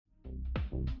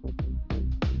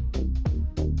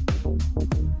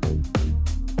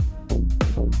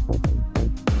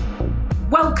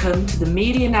Welcome to the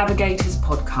Media Navigators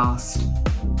podcast,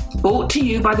 brought to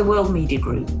you by the World Media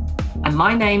Group. And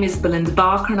my name is Belinda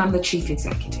Barker and I'm the Chief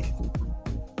Executive.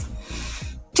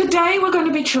 Today we're going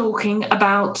to be talking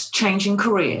about changing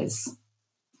careers.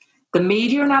 The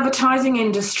media and advertising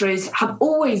industries have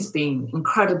always been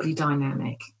incredibly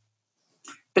dynamic,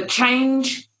 but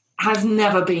change has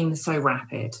never been so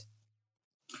rapid.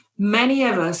 Many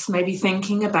of us may be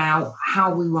thinking about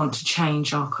how we want to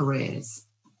change our careers.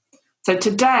 So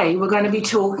today we're going to be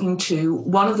talking to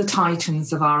one of the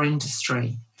titans of our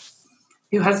industry,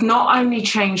 who has not only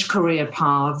changed career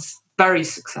paths very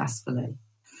successfully,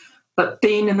 but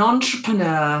been an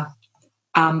entrepreneur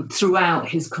throughout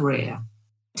his career.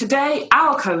 Today,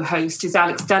 our co-host is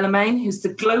Alex Delamain, who's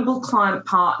the Global Client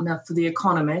Partner for The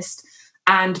Economist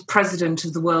and President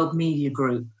of the World Media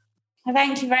Group.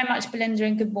 Thank you very much, Belinda,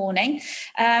 and good morning.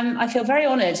 I feel very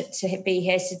honoured to be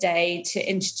here today to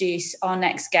introduce our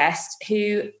next guest,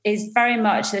 who is very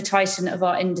much the titan of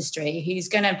our industry, who's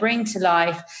going to bring to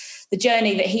life the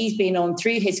journey that he's been on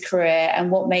through his career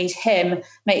and what made him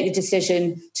make the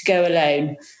decision to go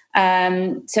alone.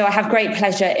 So I have great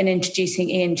pleasure in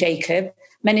introducing Iain Jacob,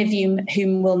 many of you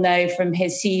whom will know from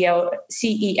his CEO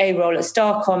role at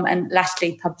Starcom and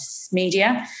lastly Publicis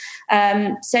Media.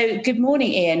 So good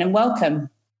morning, Iain, and welcome.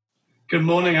 Good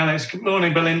morning, Alex. Good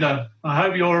morning, Belinda. I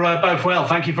hope you're both well.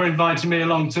 Thank you for inviting me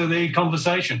along to the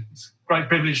conversation. It's a great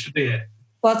privilege to be here.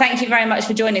 Well, thank you very much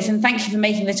for joining us, and thank you for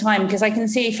making the time, because I can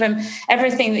see from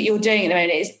everything that you're doing at the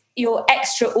moment, you're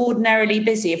extraordinarily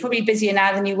busy. You're probably busier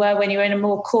now than you were when you were in a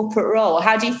more corporate role.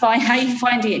 How are you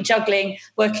finding it juggling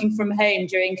working from home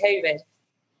during COVID?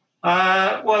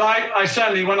 Well, I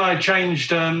certainly, when I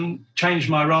changed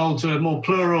my role to a more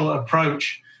plural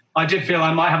approach, I did feel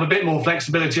I might have a bit more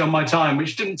flexibility on my time,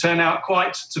 which didn't turn out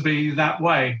quite to be that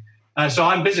way. So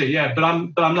I'm busy, yeah, but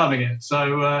I'm loving it.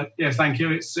 So yeah, thank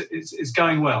you. It's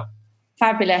going well.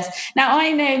 Fabulous. Now,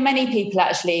 I know many people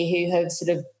actually who have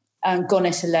sort of gone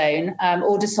it alone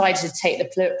or decided to take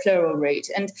the plural route.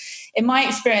 And in my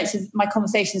experience of my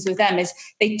conversations with them is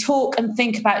they talk and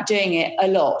think about doing it a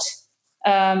lot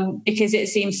because it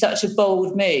seems such a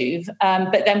bold move.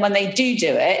 But then when they do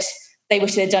it, they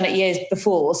wish they'd done it years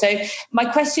before. So my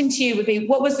question to you would be,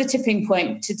 what was the tipping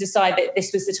point to decide that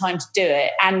this was the time to do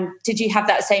it? And did you have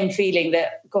that same feeling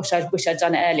that, gosh, I wish I'd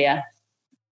done it earlier?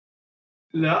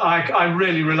 I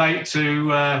really relate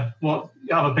to what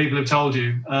other people have told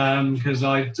you because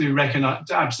I do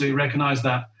absolutely recognise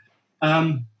that.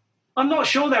 I'm not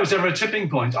sure there was ever a tipping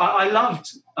point. I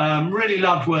really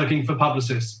loved working for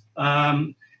Publicis.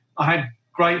 I had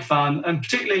great fun, and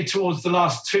particularly towards the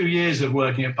last 2 years of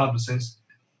working at Publicis,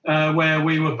 where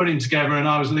we were putting together and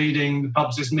I was leading the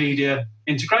Publicis Media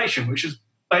integration, which is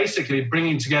basically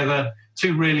bringing together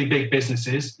two really big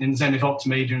businesses in Zenith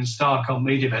Optimedia and Starcom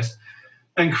MediaVest,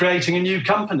 and creating a new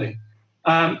company.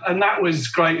 And that was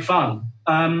great fun.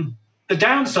 The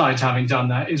downside to having done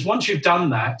that is once you've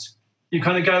done that, you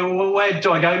kind of go, well, where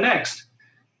do I go next?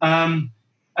 And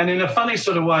in a funny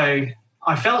sort of way,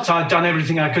 I felt I'd done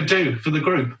everything I could do for the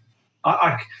group.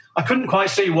 I couldn't quite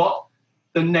see what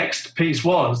the next piece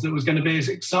was that was going to be as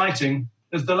exciting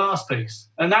as the last piece.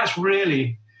 And that's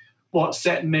really what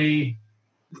set me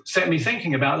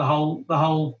thinking about the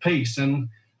whole piece. And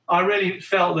I really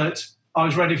felt that I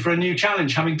was ready for a new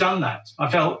challenge having done that. I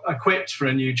felt equipped for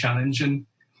a new challenge, and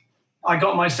I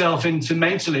got myself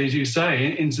mentally, as you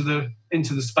say, into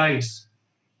the space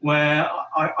where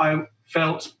I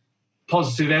felt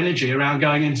positive energy around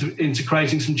going into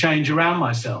creating some change around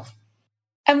myself.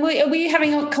 And were you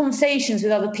having conversations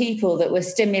with other people that were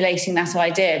stimulating that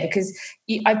idea? Because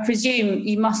I presume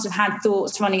you must have had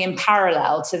thoughts running in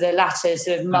parallel to the latter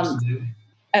sort of month. Absolutely.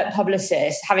 At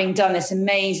Publicis, having done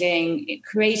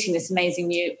creating this amazing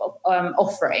new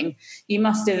offering, you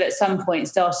must have at some point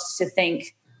started to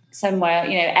think somewhere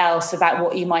else about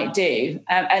what you might do.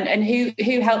 And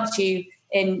who helped you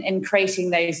in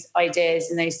creating those ideas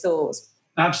and those thoughts?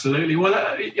 Absolutely. Well,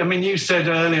 I mean, you said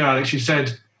earlier, Alex, you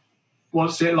said,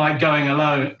 what's it like going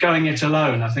it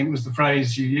alone, I think was the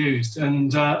phrase you used.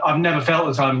 And I've never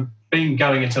felt that I'm been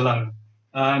going it alone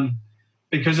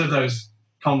because of those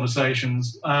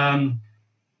conversations.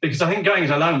 Because I think going it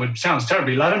alone sounds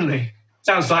terribly lonely.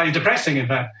 Sounds slightly depressing, in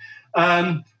fact.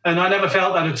 And I never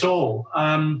felt that at all.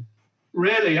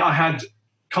 Really, I had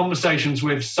conversations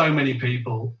with so many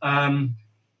people.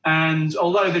 And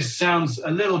although this sounds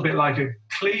a little bit like a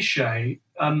cliche,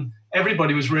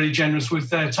 everybody was really generous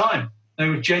with their time. They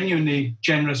were genuinely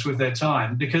generous with their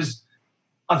time because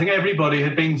I think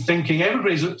everybody's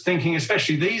thinking,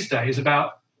 especially these days,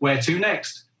 about where to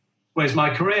next. Where's my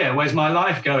career? Where's my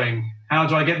life going? How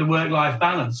do I get the work-life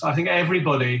balance? I think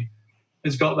everybody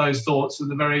has got those thoughts at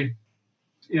the very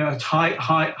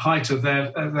height of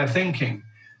their thinking.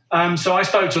 So I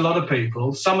spoke to a lot of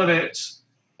people, some of it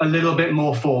a little bit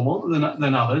more formal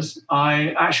than others.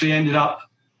 I actually ended up,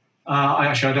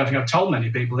 I don't think I've told many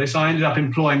people this, I ended up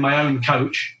employing my own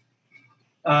coach.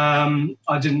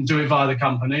 I didn't do it via the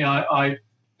company. I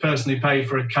personally paid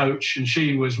for a coach, and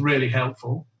she was really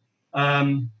helpful.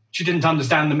 She didn't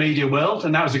understand the media world,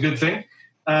 and that was a good thing.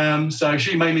 So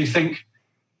she made me think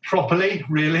properly,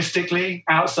 realistically,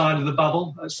 outside of the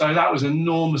bubble. So that was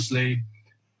enormously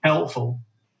helpful.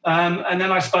 And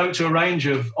then I spoke to a range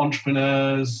of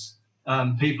entrepreneurs,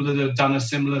 people that had done a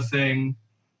similar thing.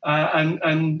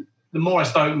 And the more I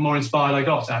spoke, the more inspired I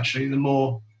got, actually, the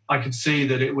more I could see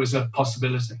that it was a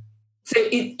possibility. So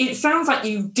it sounds like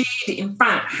you did, in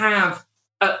fact, have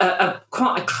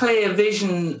quite a clear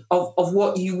vision of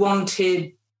what you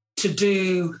wanted to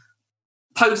do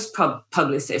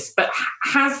post-Publicis. But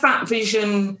has that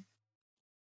vision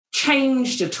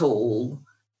changed at all?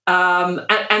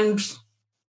 And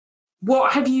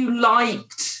what have you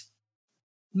liked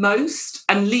most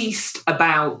and least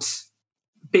about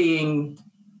being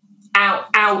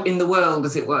out in the world,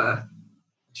 as it were?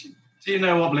 Do you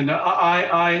know what, Belinda?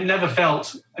 I never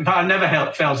felt, in fact, I never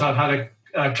felt I've had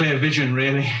a clear vision,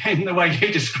 really, in the way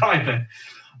you describe it.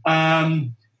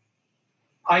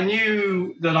 I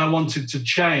knew that I wanted to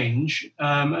change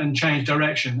and change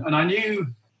direction. And I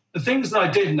knew the things that I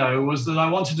did know was that I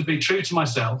wanted to be true to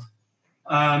myself,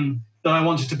 that I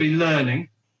wanted to be learning,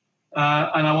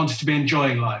 and I wanted to be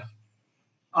enjoying life.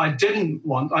 I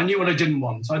knew what I didn't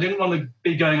want. I didn't want to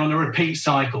be going on a repeat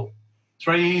cycle. It's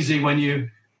very easy when you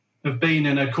have been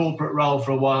in a corporate role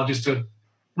for a while just to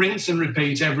rinse and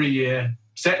repeat every year,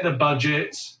 set the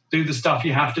budgets, do the stuff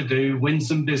you have to do, win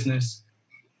some business.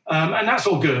 And that's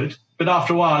all good, but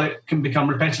after a while it can become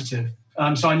repetitive.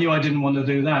 So I knew I didn't want to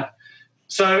do that.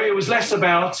 So it was less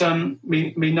about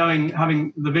me knowing,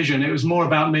 having the vision. It was more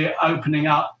about me opening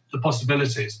up the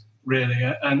possibilities, really,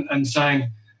 and saying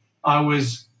I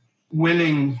was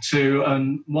willing to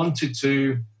and wanted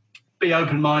to be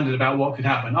open-minded about what could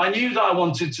happen. I knew that I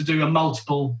wanted to do a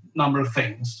multiple number of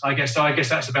things. I guess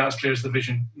that's about as clear as the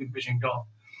vision got.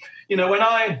 You know, when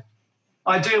I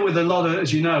deal with a lot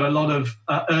of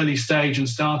early stage and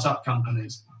startup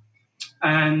companies,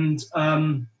 and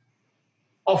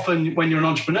often when you're an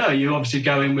entrepreneur, you obviously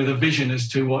go in with a vision as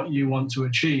to what you want to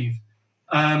achieve,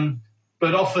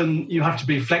 but often you have to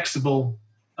be flexible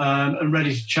and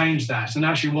ready to change that. And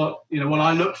actually, what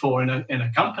I look for in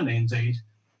a company, indeed,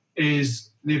 is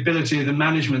the ability of the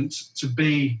management to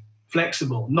be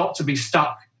flexible, not to be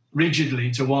stuck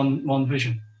rigidly to one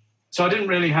vision. So I didn't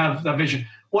really have that vision.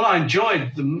 What I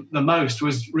enjoyed the most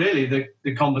was really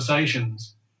the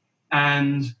conversations.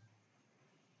 And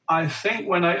I think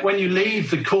when you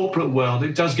leave the corporate world,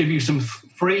 it does give you some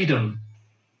freedom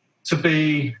to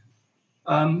be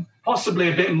possibly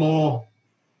a bit more,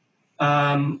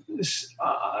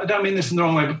 I don't mean this in the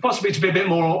wrong way, but possibly to be a bit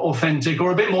more authentic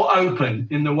or a bit more open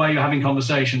in the way you're having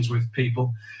conversations with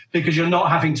people, because you're not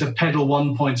having to peddle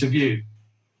one point of view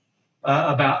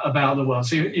about the world.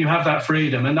 So you have that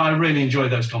freedom, and I really enjoy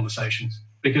those conversations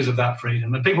because of that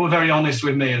freedom. And people were very honest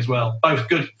with me as well, both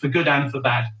for good and for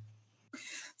bad.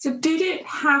 So did it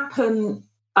happen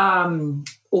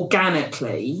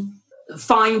organically,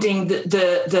 finding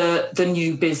the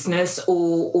new business,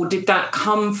 or did that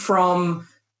come from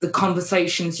the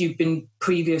conversations you've been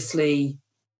previously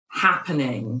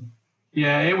happening?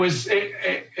 Yeah, it's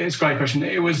a great question.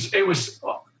 It was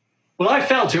well, I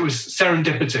felt it was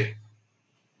serendipity.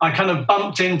 I kind of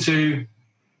bumped into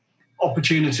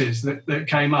opportunities that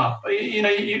came up. You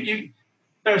know,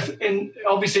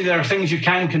 obviously there are things you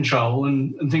can control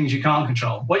and things you can't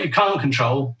control. What you can't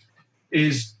control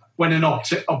is when an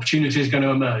opportunity is going to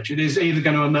emerge. It is either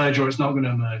going to emerge or it's not going to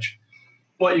emerge.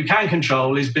 What you can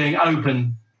control is being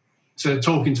open to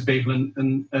talking to people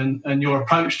and your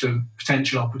approach to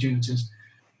potential opportunities.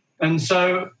 And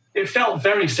so it felt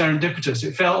very serendipitous.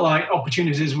 It felt like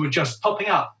opportunities were just popping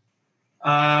up.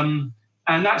 And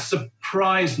that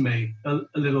surprised me a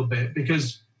little bit,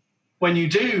 because when you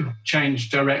do change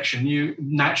direction, you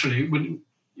naturally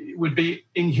would be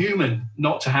inhuman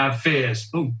not to have fears.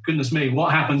 Oh, goodness me,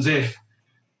 what happens if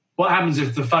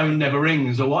the phone never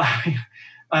rings, or what?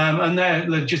 And they're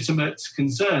legitimate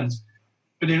concerns.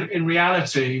 But in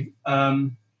reality,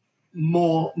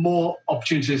 more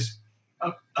opportunities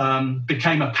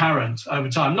became apparent over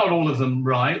time. Not all of them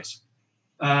right.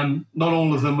 Not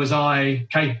all of them was I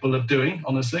capable of doing,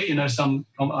 honestly. You know,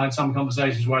 I had some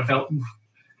conversations where I felt,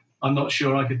 I'm not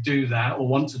sure I could do that or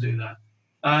want to do that.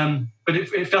 But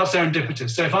it felt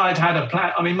serendipitous. So if I'd had a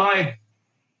plan, I mean, my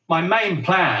main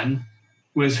plan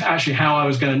was actually how I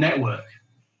was going to network.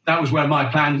 That was where my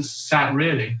plan sat,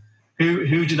 really.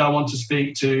 Who did I want to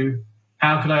speak to?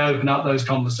 How could I open up those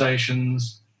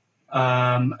conversations?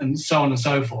 And so on and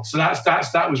so forth. So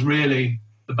that was really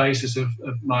the basis of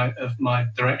my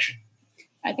direction.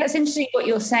 That's interesting what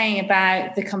you're saying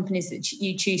about the companies that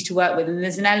you choose to work with. And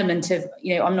there's an element of,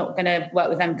 I'm not going to work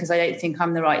with them because I don't think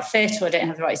I'm the right fit or I don't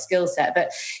have the right skill set.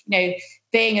 But,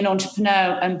 being an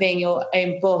entrepreneur and being your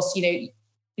own boss, you're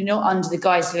not under the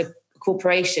guise of a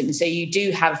corporation. So you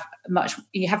do have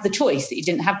the choice that you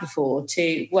didn't have before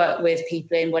to work with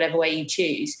people in whatever way you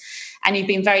choose. And you've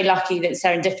been very lucky that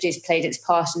serendipity has played its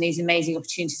part and these amazing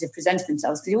opportunities have presented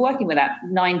themselves, because you're working with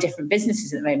 9 different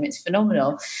businesses at the moment. It's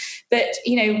phenomenal. But,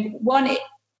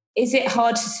 is it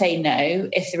hard to say no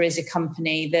if there is a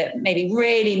company that maybe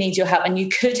really needs your help and you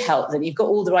could help them? You've got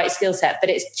all the right skill set, but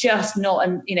it's just not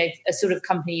a sort of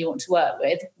company you want to work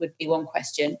with, would be one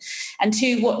question. And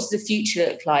 2, what does the future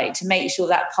look like to make sure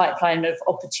that pipeline of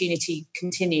opportunity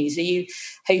continues? Are you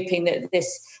hoping that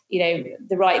this, the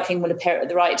right thing will appear at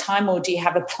the right time, or do you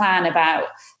have a plan about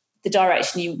the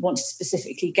direction you want to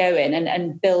specifically go in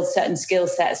and build certain skill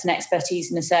sets and expertise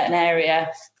in a certain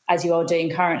area as you are doing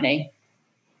currently?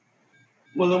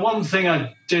 Well, the one thing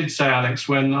I did say, Alex,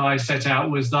 when I set out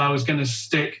was that I was going to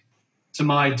stick to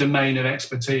my domain of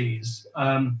expertise.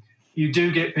 You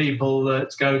do get people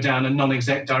that go down a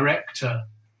non-exec director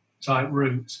type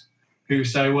route who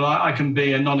say, well, I can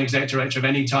be a non-exec director of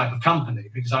any type of company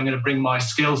because I'm going to bring my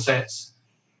skill sets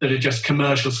that are just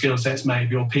commercial skill sets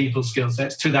maybe, or people skill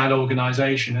sets, to that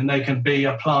organisation, and they can be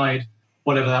applied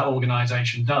whatever that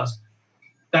organisation does.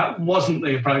 That wasn't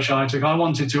the approach I took. I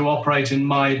wanted to operate in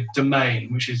my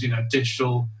domain, which is,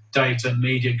 digital data,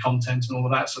 media, content, and all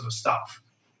of that sort of stuff,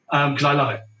 because I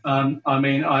love it.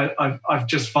 I've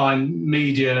just find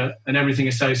media and everything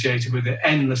associated with it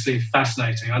endlessly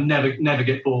fascinating. I never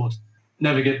get bored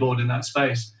in that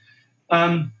space.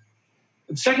 The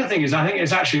second thing is, I think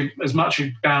it's actually as much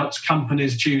about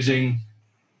companies choosing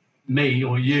me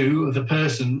or you, or the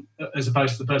person, as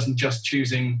opposed to the person just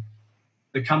choosing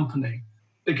the company.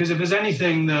 Because if there's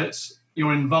anything that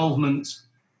your involvement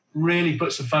really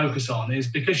puts a focus on, is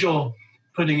because you're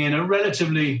putting in a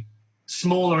relatively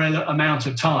smaller amount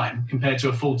of time compared to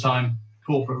a full-time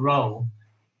corporate role,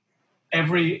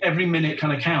 every minute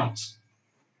kind of counts,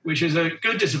 which is a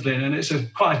good discipline, and it's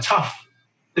quite a tough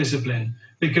discipline,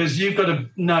 because you've got to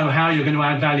know how you're going to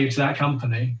add value to that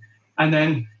company, and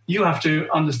then you have to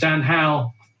understand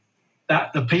how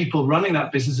that the people running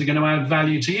that business are going to add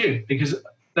value to you, because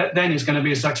then it's going to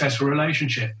be a successful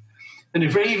relationship. And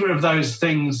if either of those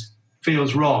things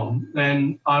feels wrong,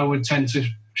 then I would tend to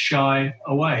shy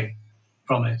away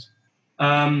from it.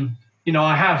 I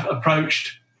have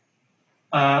approached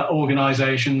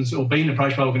organisations, or been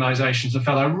approached by organisations, and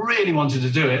felt I really wanted to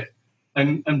do it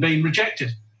and been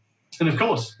rejected. And of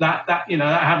course, that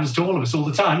happens to all of us all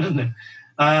the time, doesn't it?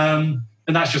 And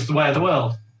that's just the way of the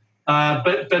world.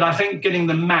 But I think getting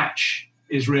the match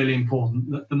is really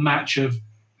important. The match of,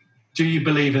 do you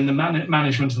believe in the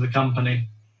management of the company?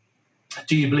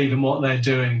 Do you believe in what they're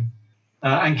doing?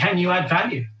 And can you add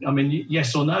value? I mean,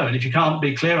 yes or no. And if you can't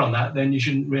be clear on that, then you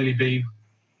shouldn't really be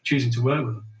choosing to work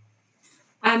with them.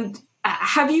 And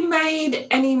have you made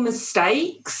any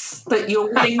mistakes that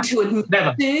you're willing to admit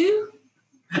Never. to?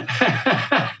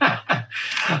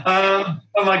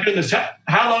 Oh my goodness!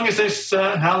 How long is this?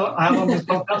 How long is this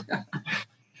podcast?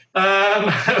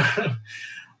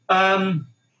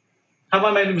 Have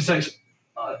I made any mistakes?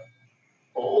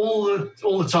 All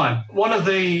the time. One of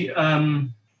the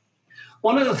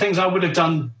things I would have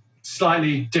done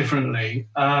slightly differently,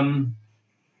 when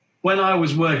I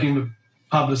was working with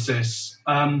publicists,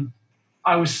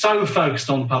 I was so focused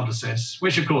on publicists,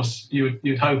 which of course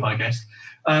you'd hope, I guess,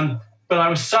 but I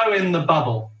was so in the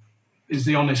bubble, is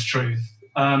the honest truth,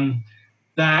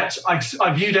 that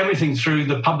I viewed everything through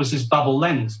the publicist bubble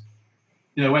lens.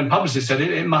 When publicists said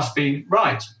it must be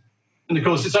right. And of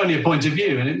course, it's only a point of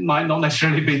view, and it might not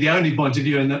necessarily be the only point of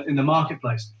view in the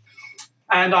marketplace.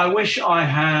 And I wish I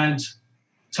had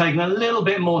taken a little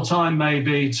bit more time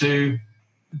maybe to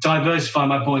diversify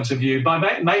my point of view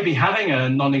by maybe having a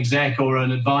non-exec or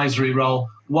an advisory role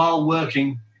while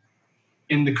working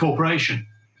in the corporation.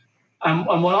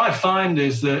 And what I find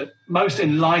is that most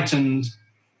enlightened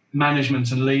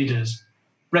management and leaders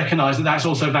recognise that that's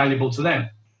also valuable to them.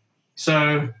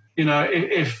 So,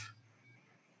 if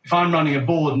I'm running a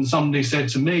board and somebody said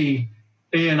to me,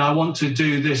 Iain, I want to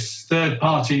do this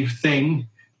third-party thing,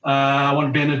 I want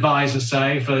to be an advisor,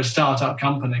 say, for a startup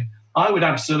company, I would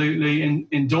absolutely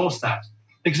endorse that.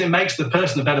 because it makes the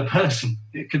person a better person.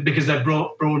 Because they're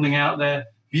broadening out their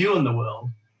view on the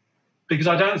world. Because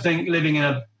I don't think living in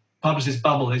a publicist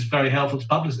bubble is very helpful to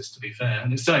publicists, to be fair,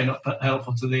 and it's certainly not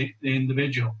helpful to the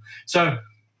individual. So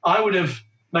I would have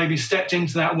maybe stepped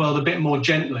into that world a bit more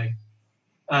gently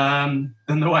than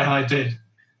the way I did.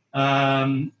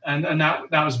 And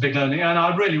that was a big learning. And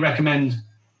I'd really recommend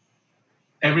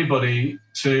everybody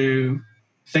to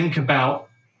think about,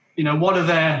 what are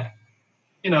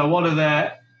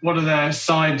their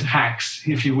side hacks,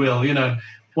 if you will,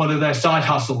 what are their side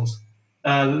hustles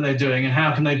that they're doing, and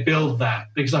how can they build that?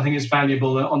 Because I think it's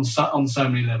valuable on so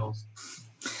many levels.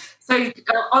 So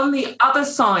on the other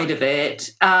side of it,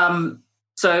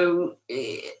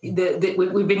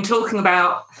 we've been talking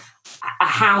about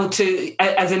how to,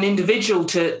 as an individual,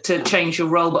 to change your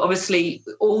role, but obviously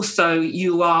also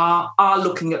you are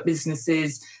looking at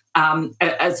businesses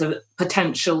as a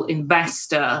potential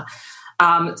investor.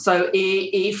 So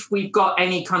if we've got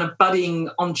any kind of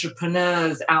budding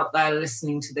entrepreneurs out there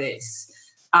listening to this,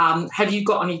 have you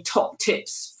got any top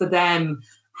tips for them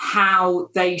how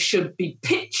they should be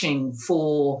pitching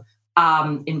for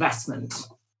investment?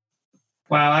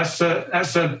 Well, that's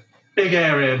a big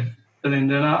area,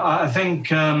 Belinda. And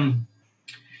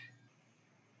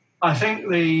I think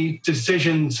the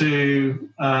decision to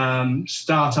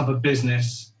start up a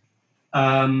business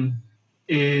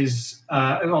is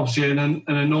obviously an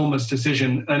enormous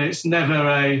decision, and it's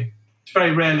very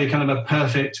rarely kind of a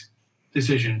perfect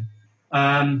decision.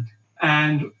 And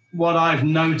what I've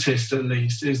noticed, at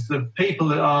least, is the people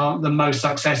that are the most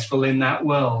successful in that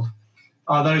world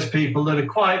are those people that are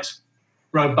quite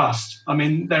robust. I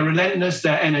mean, they're relentless,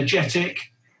 they're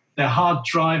energetic, they're hard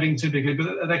driving typically,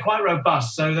 but they're quite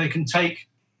robust, so they can take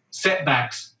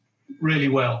setbacks really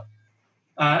well.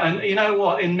 And you know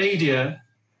what? In media,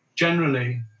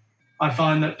 generally, I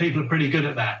find that people are pretty good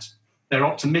at that. They're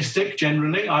optimistic,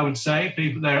 generally, I would say.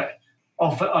 You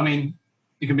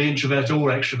can be introvert or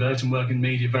extrovert and work in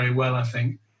media very well, I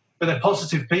think. But they're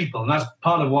positive people, and that's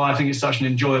part of why I think it's such an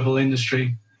enjoyable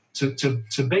industry to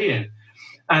be in.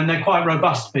 And they're quite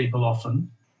robust people often.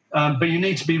 But you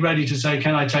need to be ready to say,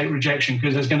 can I take rejection?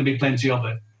 Because there's going to be plenty of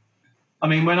it. I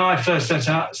mean, when I first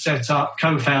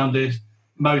co-founded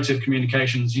Motive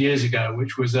Communications years ago,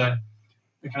 which was a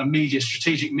kind of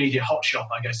strategic media hotshot,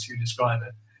 I guess you describe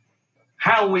it,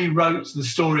 how we wrote the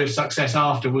story of success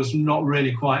after was not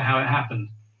really quite how it happened.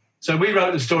 So we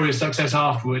wrote the story of success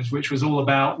afterwards, which was all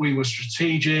about we were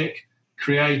strategic,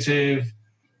 creative,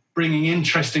 bringing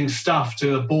interesting stuff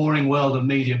to a boring world of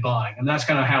media buying. And that's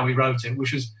kind of how we wrote it,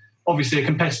 which was obviously a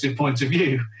competitive point of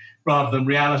view rather than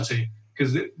reality,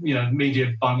 because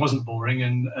media buying wasn't boring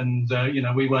and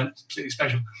we weren't particularly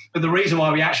special. But the reason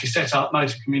why we actually set up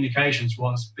Motive Communications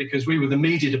was because we were the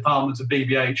media department of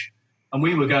BBH, and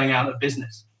we were going out of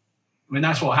business. I mean,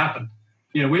 that's what happened.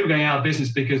 We were going out of business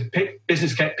because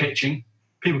business kept pitching.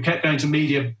 People kept going to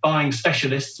media buying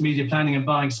specialists, media planning and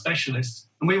buying specialists,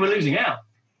 and we were losing out.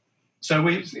 So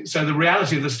the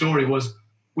reality of the story was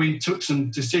we took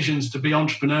some decisions to be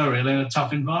entrepreneurial in a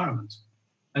tough environment.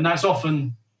 And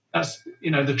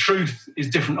the truth is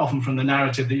different often from the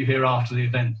narrative that you hear after the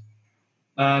event.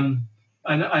 And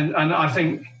I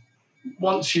think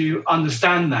once you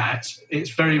understand that,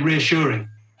 it's very reassuring,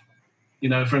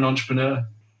 for an entrepreneur.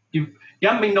 You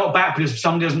haven't been knocked back because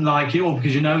somebody doesn't like you or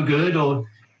because you're no good, or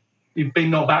you've been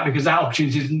knocked back because that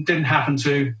opportunity didn't happen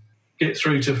to get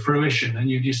through to fruition, and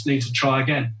you just need to try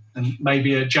again and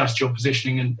maybe adjust your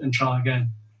positioning and try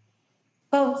again.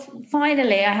 Well,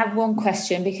 finally, I have one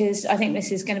question, because I think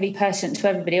this is going to be pertinent to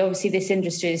everybody. Obviously, this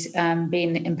industry has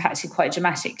been impacted quite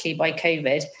dramatically by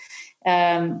COVID.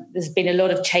 There's been a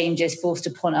lot of changes forced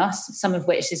upon us, some of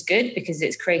which is good because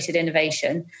it's created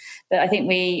innovation. But I think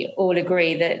we all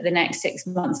agree that the next 6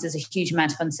 months there's a huge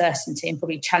amount of uncertainty and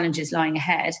probably challenges lying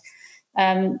ahead.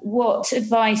 What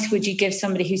advice would you give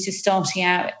somebody who's just starting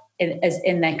out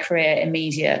in their career in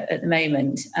media at the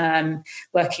moment?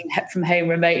 Working from home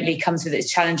remotely comes with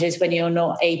its challenges when you're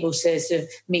not able to sort of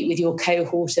meet with your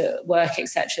cohort at work,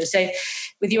 etc. So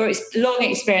with your long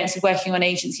experience of working on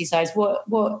agency sides,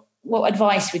 what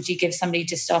advice would you give somebody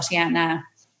just starting out now?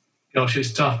 Gosh,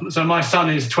 it's tough. So my son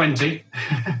is 20,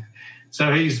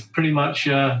 so he's pretty much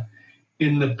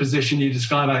in the position you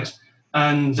describe, Alex.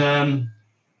 And,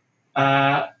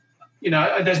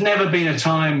 there's never been a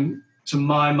time, to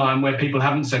my mind, where people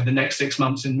haven't said the next 6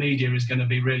 months in media is going to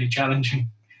be really challenging.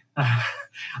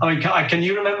 Can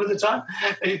you remember the time?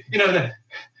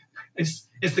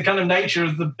 It's the kind of nature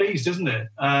of the beast, isn't it?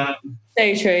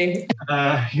 So true.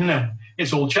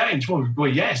 It's all changed. Well,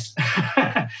 yes.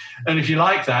 And if you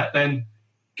like that, then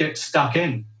get stuck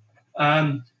in.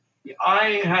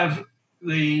 I have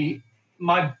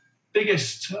my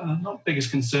biggest, not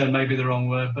biggest concern, maybe the wrong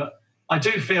word, but I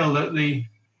do feel that the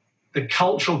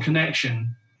cultural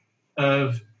connection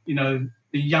of,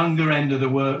 the younger end of the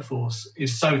workforce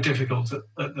is so difficult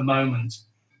at the moment.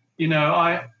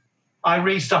 I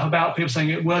read stuff about people saying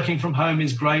that working from home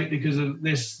is great because of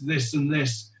this, and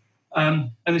this.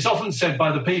 And it's often said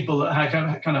by the people that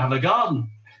kind of have a garden,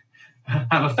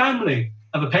 have a family,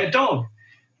 have a pet dog.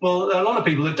 Well, there are a lot of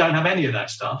people that don't have any of that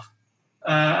stuff.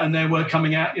 And they're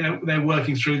they're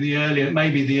working through the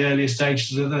earlier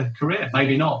stages of their career.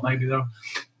 Maybe not, maybe they're.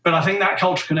 But I think that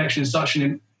cultural connection is such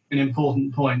an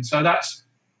important point. So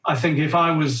I think if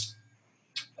I was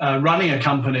running a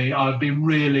company, I'd be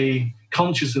really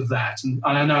conscious of that. And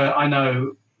I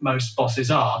know most bosses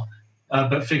are,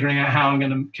 but figuring out how I'm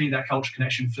going to keep that cultural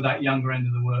connection for that younger end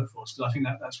of the workforce, because I think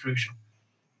that's crucial.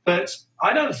 But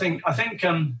I think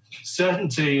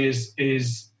certainty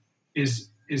is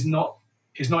not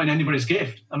in anybody's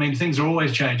gift. I mean, things are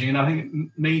always changing, and I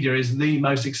think media is the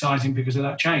most exciting because of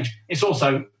that change. It's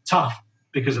also tough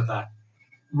because of that,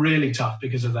 really tough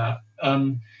because of that.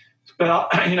 But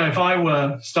if I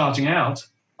were starting out,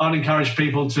 I'd encourage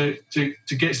people to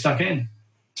get stuck in,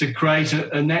 to create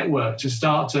a network, to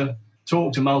start to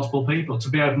talk to multiple people, to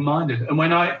be open-minded. And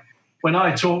when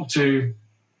I talk to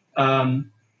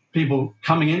people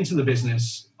coming into the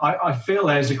business, I feel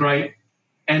there's a great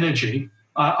energy.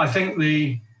 I think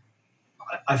the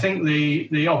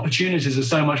opportunities are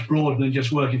so much broader than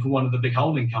just working for one of the big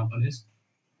holding companies.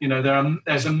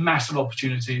 There's a massive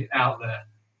opportunity out there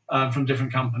from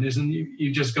different companies, and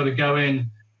you just got to go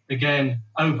in again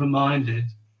open-minded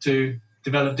to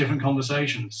develop different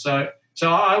conversations. So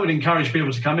I would encourage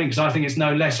people to come in, because I think it's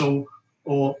no less or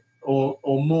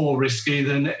more risky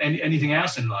than anything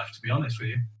else in life, to be honest with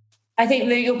you. I think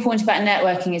that your point about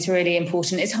networking is really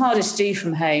important. It's harder to do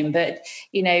from home, but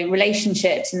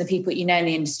relationships and the people in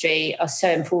the industry are so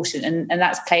important, and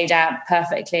that's played out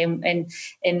perfectly in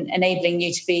enabling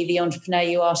you to be the entrepreneur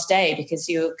you are today, because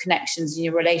your connections and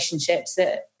your relationships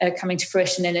that are coming to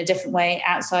fruition in a different way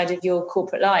outside of your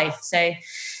corporate life. So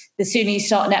the sooner you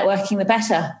start networking, the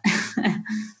better.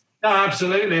 No,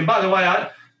 absolutely. And by the way,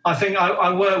 I think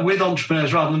I work with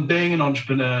entrepreneurs rather than being an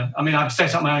entrepreneur. I mean, I've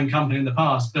set up my own company in the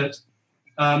past, but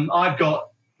I've got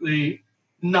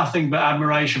nothing but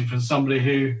admiration for somebody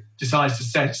who decides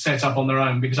to set up on their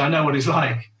own, because I know what it's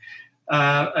like.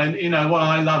 And what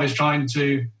I love is trying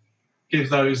to give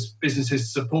those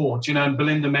businesses support. And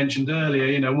Belinda mentioned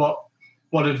earlier,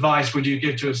 what advice would you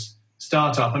give to a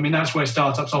startup? I mean, that's where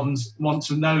startups often want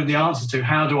to know the answer to.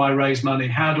 How do I raise money?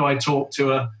 How do I talk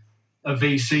to a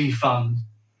VC fund?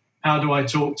 How do I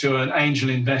talk to an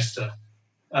angel investor?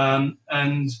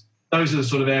 And those are the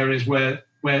sort of areas where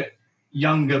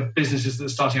younger businesses that are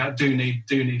starting out do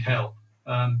need help.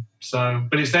 But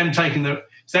it's them taking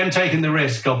the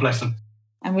risk. God bless them.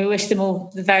 And we wish them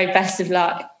all the very best of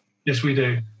luck. Yes, we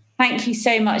do. Thank you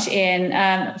so much, Iain.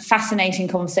 Fascinating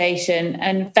conversation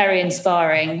and very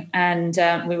inspiring. And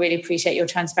we really appreciate your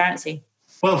transparency.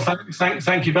 Well,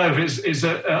 thank you both. It's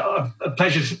a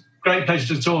pleasure. Great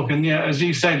pleasure to talk. And yeah, as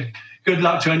you said, good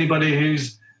luck to anybody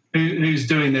who's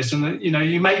doing this. And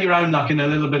you make your own luck in a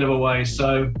little bit of a way.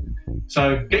 So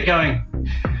get going.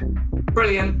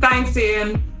 Brilliant. Thanks,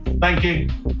 Iain. Thank you.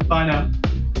 Bye now.